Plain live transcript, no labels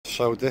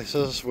So this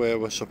is where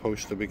we're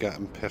supposed to be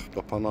getting picked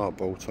up on our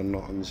boat, and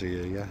nothing's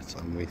here yet,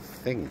 and we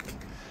think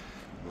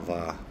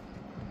that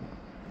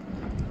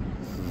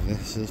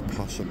this is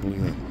possibly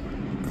it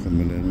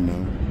coming in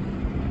now.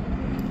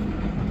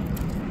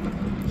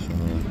 So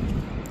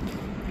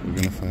we're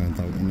going to find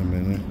out in a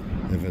minute.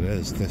 If it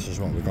is, this is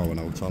what we're going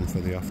out on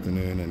for the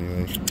afternoon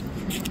anyway.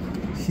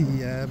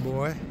 Yeah,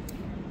 boy.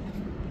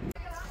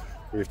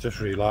 We've just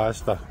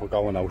realised that we're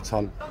going out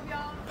on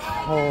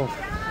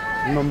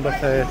number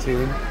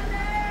 13.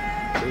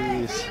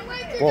 Jeez.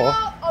 But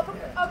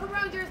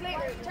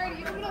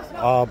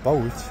our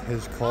boat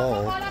is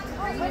called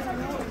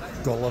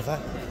Gulliver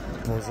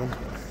Buzzing.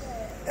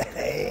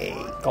 Hey,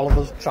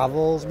 Gulliver's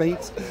Travels,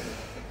 mate.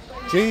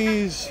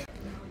 Jeez.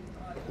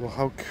 Look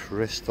how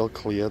crystal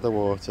clear the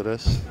water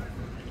is.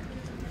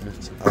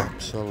 It's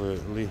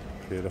absolutely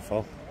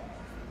beautiful.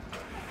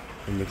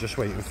 And we're just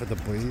waiting for the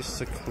boys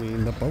to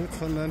clean the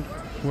boat, and then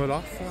we're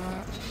off.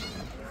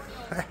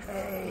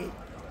 Hey.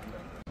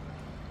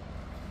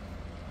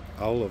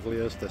 How lovely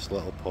is this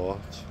little port?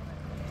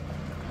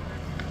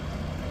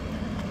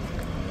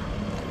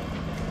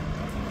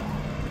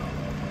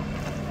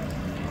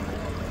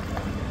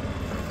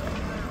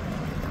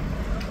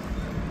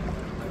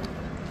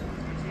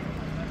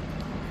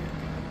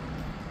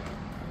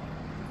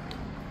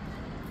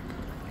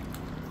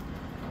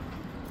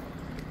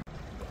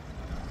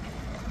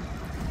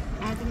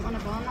 I didn't want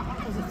to go on that one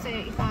because it's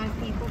 35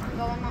 people can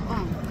go on that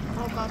one.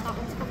 Oh god, that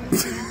one's coming in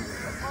here.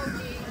 Oh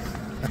jeez.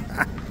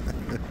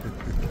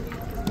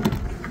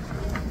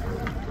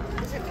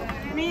 Is it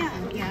going in here?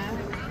 Yeah.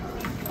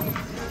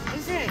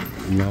 Is it?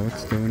 No,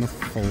 it's doing a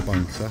full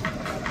bouncer. Oh,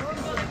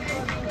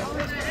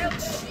 it's got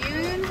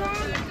tunes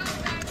on.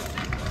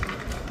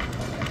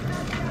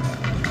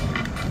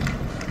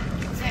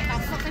 Is it? I'll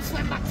fucking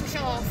swim back to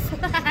shore.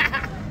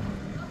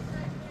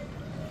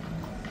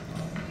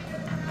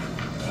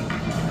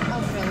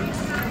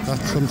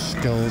 That's some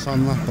skills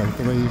on that boat,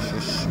 the way you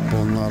just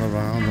spun that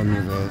around and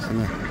reversing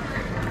it.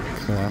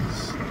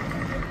 Class.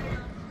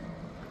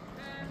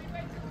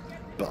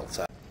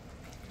 Belter.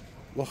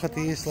 Look at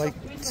these like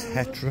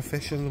tetra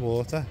fish in the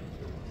water.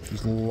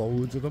 There's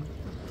loads of them.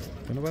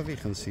 Don't know whether you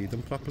can see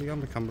them properly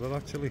on the camera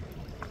actually.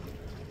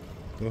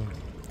 Oh,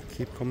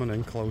 keep coming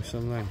in closer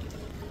and then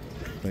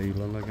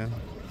bailing again.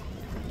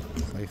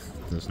 Like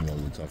there's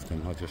loads of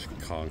them, I just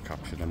can't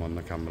capture them on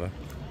the camera.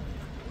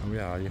 Oh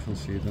yeah, you can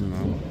see them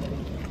now.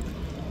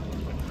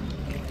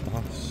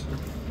 Boss.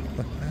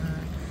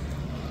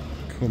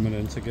 Coming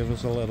in to give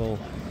us a little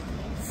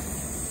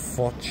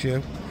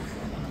photo.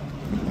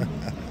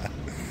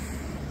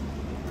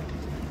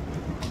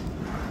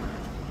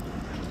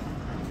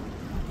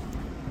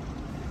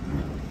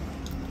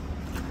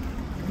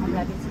 I'm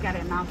ready to get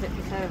in now,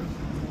 because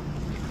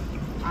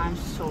I'm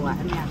so wet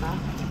in the other.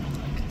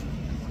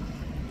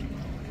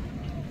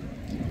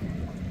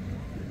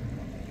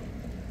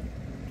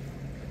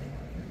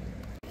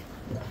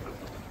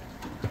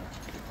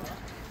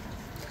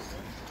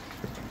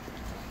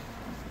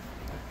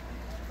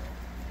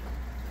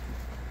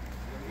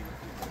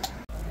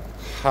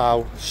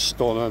 How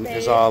stunning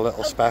is our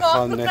little speck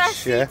on this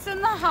ship? In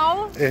the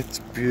house. It's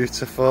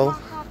beautiful.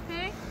 I'm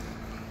happy.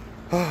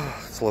 Oh,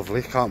 it's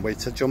lovely. Can't wait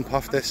to jump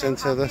off this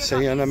into the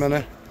sea in a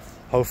minute.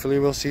 Hopefully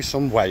we'll see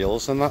some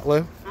whales in that,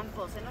 Lou. I'm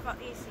buzzing about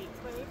these seats,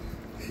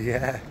 babe.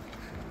 Yeah.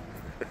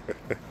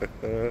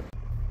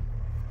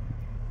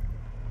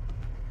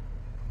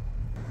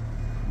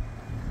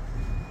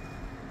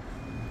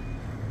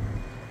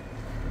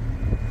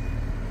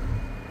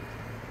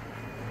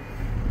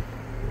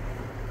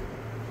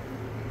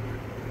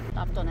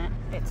 I've done it.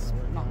 It's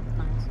not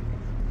nice.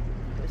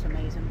 It was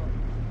amazing, but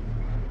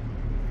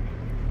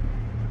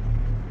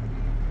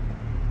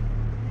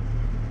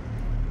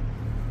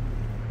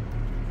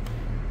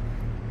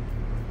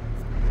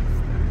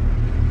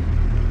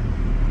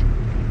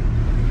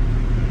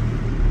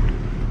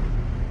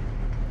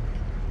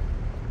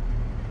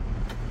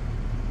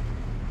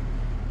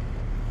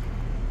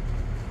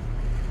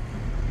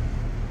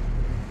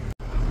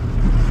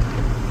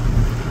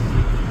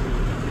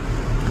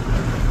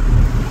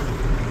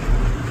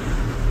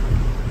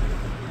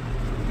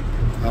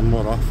and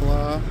we're off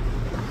there.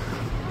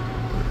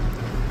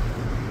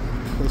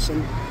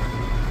 Listen.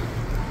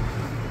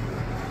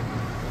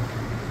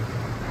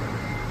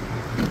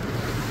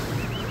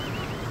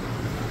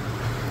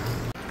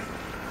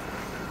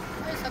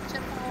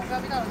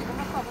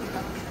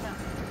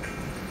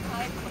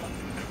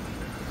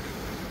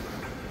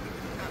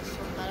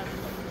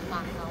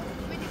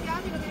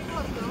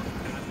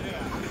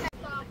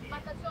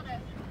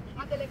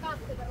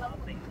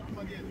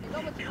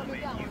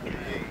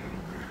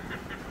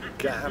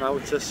 Getting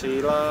out to sea,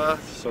 lad,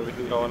 so we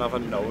can go and have a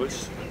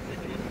nose.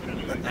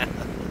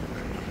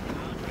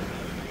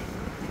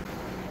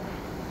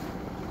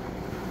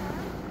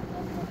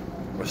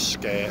 We're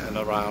skating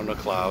around the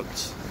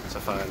clouds to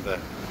find a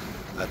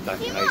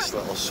nice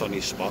little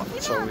sunny spot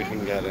so we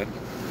can get in.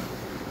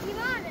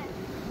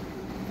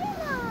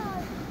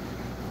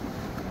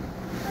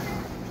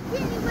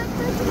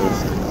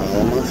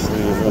 Almost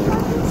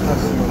leaving.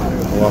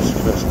 Las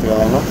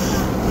Cristianas.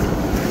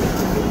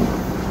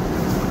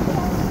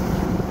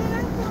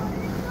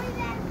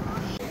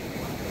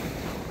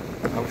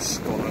 How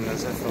stunning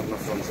is it from the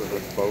front of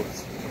this boat?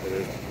 It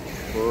is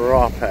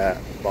proper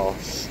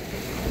boss.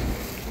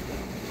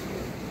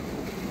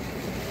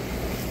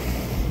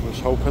 I was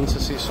hoping to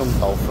see some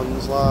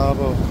dolphins there,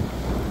 but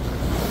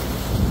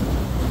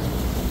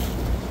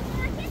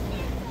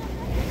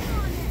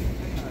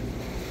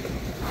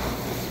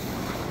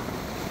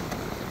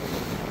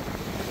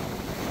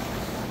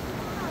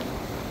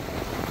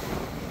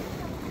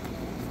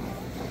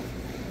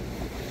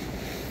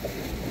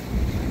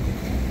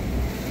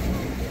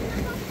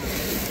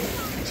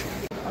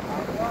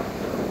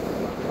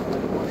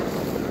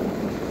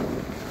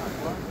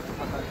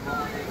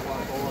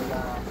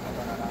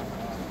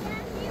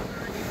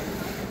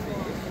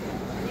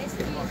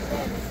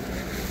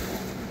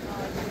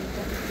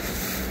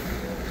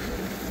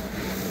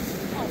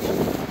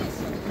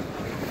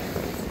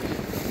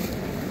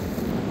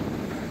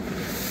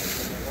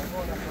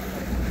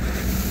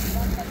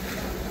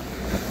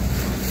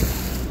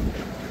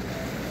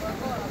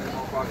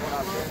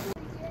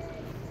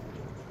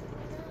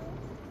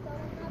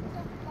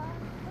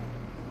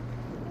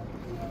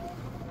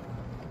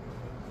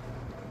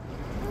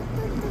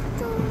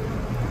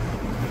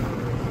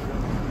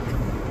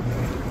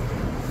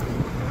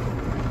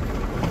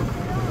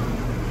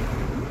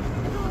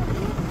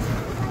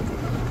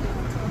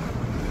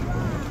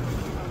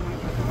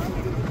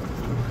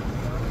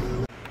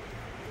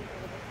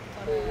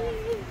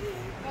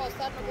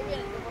Stanno che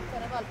viene, devo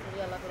portare l'altro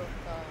lì alla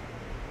grotta,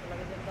 quella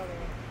che ti andavo.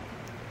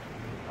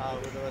 Ah,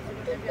 quello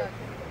che ti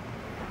piace.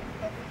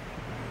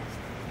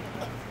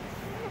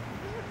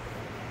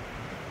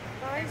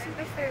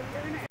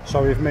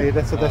 so we've made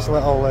it to this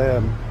little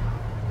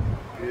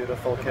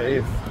beautiful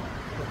cave.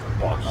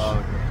 Boss.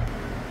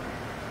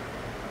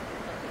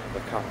 The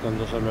captain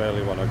doesn't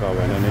really want to go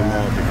in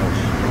anymore because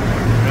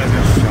it's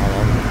just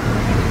shallow.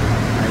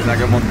 Hay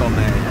like un montón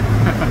de ellas.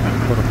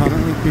 But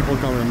apparently people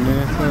go in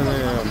there to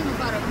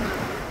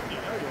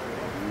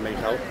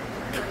make out.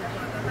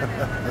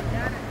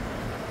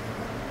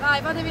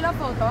 Vai, fatevi la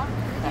foto,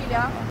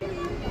 Giulia.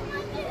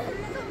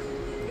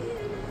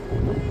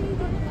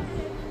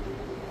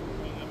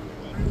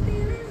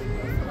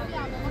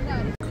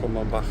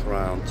 Coming back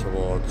round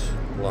towards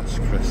Las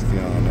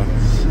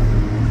Cristianas.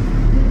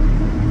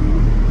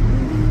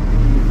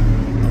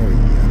 Oh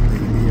yeah,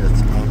 baby,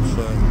 it's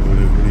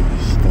absolutely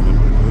stunning.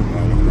 Oh,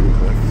 wow, look at the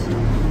cliffs.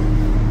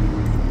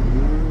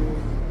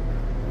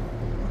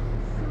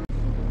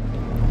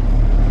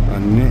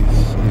 And this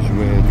is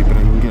where they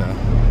bring you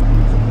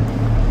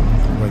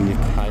when you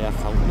kayak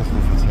out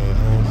looking for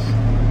turtles.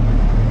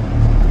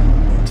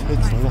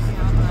 It's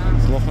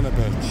looking a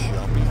bit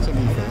choppy to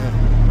be fair.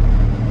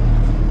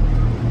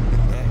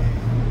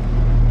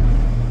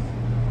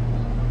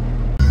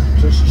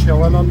 Just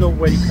chilling on the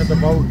wake of the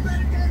boat.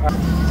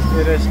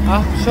 It is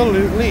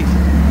absolutely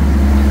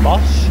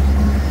boss.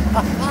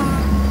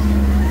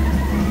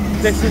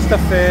 This is the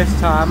first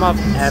time I've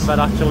ever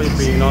actually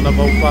been on a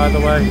boat, by the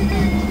way,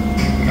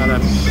 and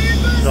I'm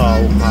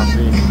so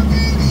happy.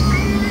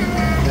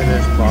 It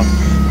is boss.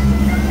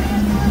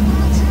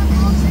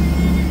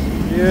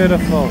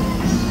 Beautiful.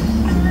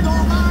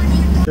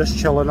 Just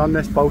chilling on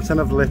this boat and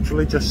I've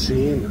literally just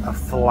seen a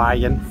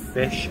flying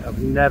fish. I've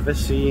never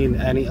seen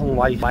anything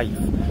like life.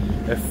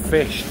 A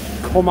fish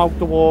come out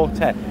the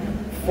water,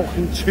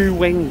 fucking 2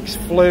 wings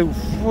flew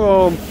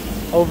from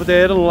over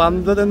there and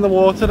landed in the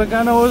water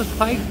again. I was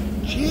like,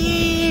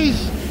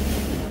 jeez!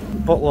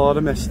 But Lord,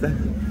 I missed it.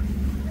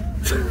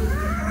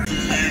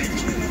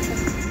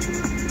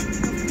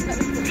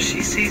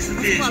 She sees the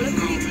vision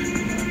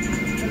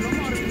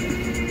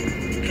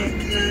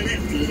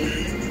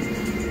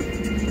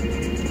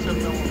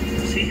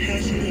see how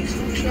she looks.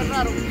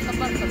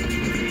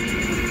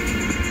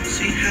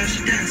 See how she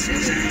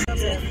dances.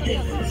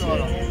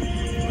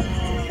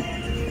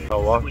 So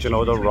what, you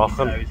know the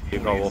rocking? You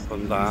go up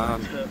and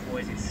down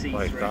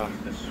like that.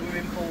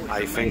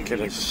 I think it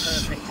is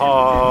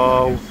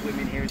so...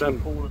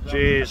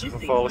 Jeez, I can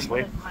fall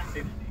asleep.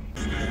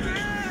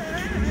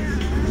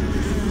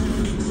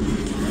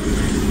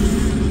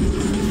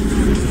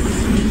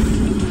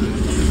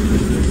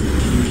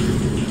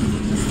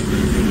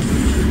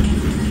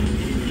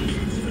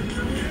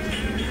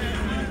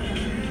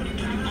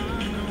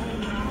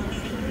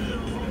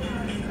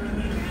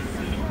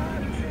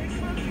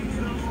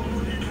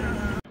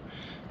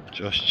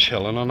 Just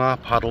chilling on our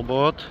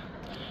paddleboard,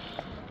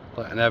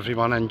 letting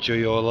everyone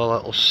enjoy all the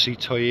little sea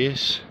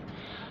toys,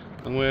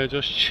 and we're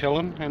just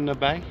chilling in the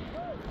bay.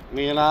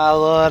 Me and our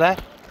Laura,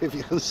 if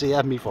you can see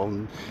her, my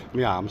phone,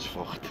 my arm's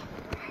fucked.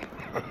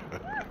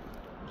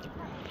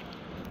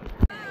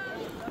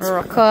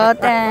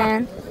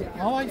 Recording.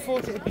 Oh, I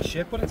thought it'd be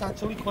shit, but it's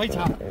actually quite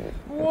hot.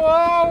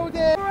 Whoa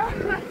there!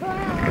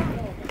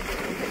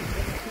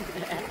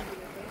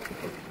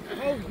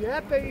 Oh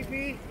yeah,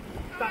 baby!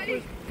 That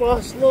was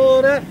boss,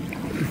 Laura!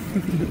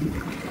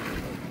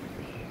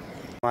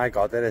 My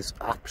god, it is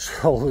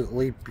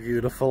absolutely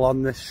beautiful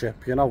on this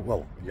ship, you know.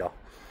 Well, yeah,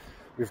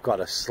 We've got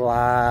a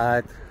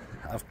slide.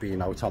 I've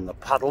been out on the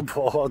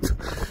paddleboard.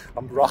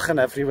 I'm rocking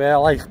everywhere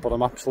like, but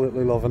I'm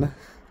absolutely loving it.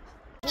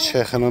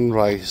 Chicken and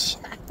rice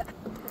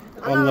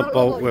on the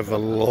boat with a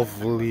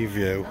lovely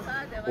view.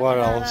 What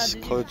else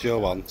could you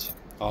want?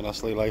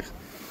 Honestly, like,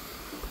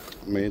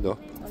 made up.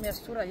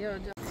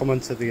 Coming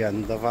to the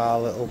end of our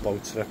little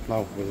boat trip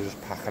now. We're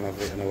just packing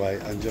everything away,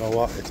 and you know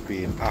what? It's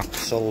been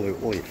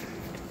absolutely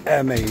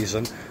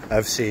amazing.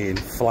 I've seen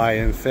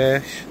flying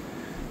fish.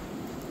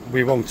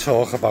 We won't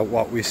talk about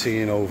what we've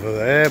seen over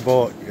there,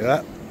 but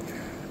yeah,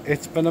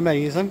 it's been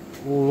amazing.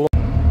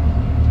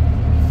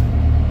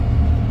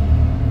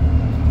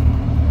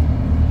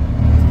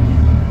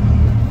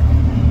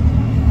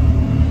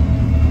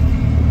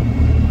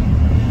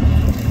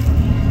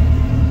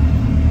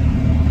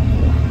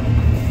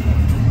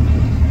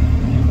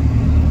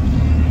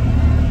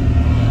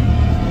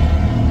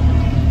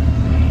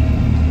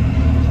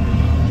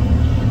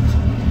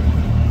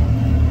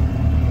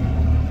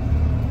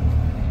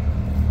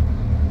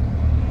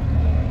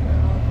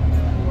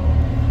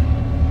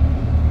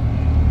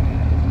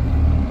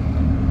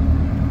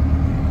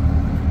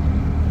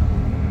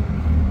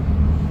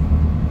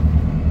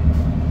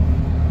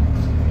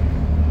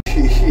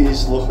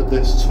 Jeez, look at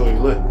this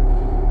toilet.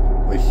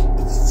 Like,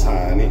 it's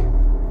tiny,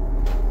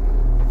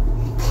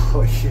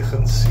 but you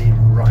can see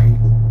right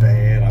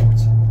there out.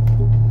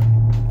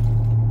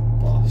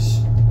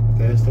 Boss,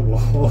 there's the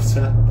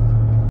water.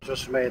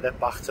 Just made it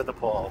back to the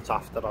port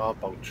after our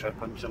boat trip,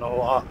 and you know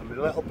what? I'm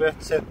a little bit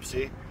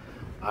tipsy,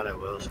 and it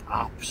was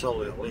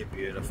absolutely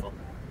beautiful.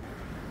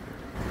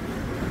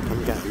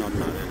 I'm getting on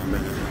that in a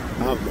minute.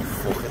 Oh the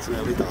fuck, it's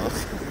nearly dark.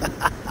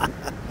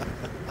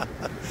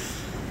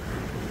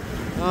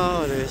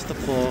 Oh, there's the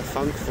port,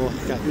 thank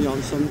fuck, get me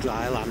on some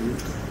dry land.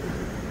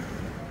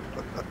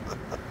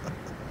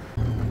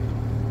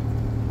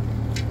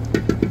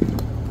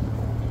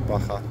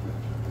 Back up.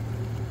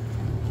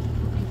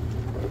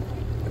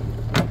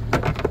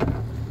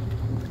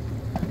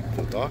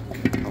 The dock,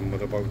 and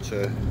we're about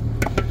to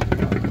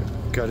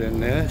get in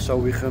there so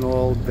we can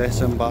all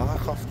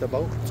disembark off the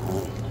boat.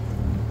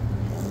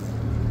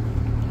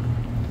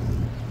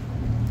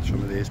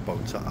 Some of these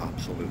boats are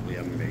absolutely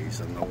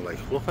amazing though, like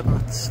look at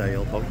that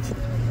sailboat.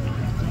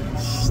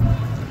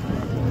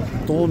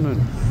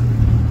 Stunning.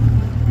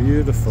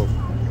 Beautiful.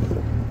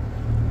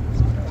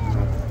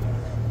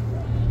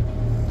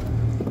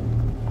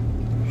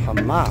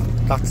 And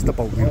that's the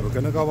boat we were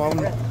going to go on,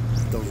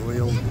 the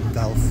Royal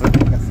Delphin.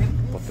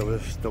 But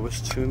there was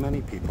too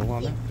many people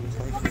on it.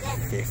 There was like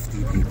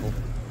 50 people.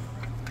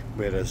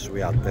 Whereas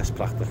we had this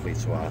practically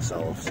to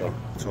ourselves, so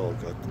it's all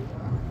good.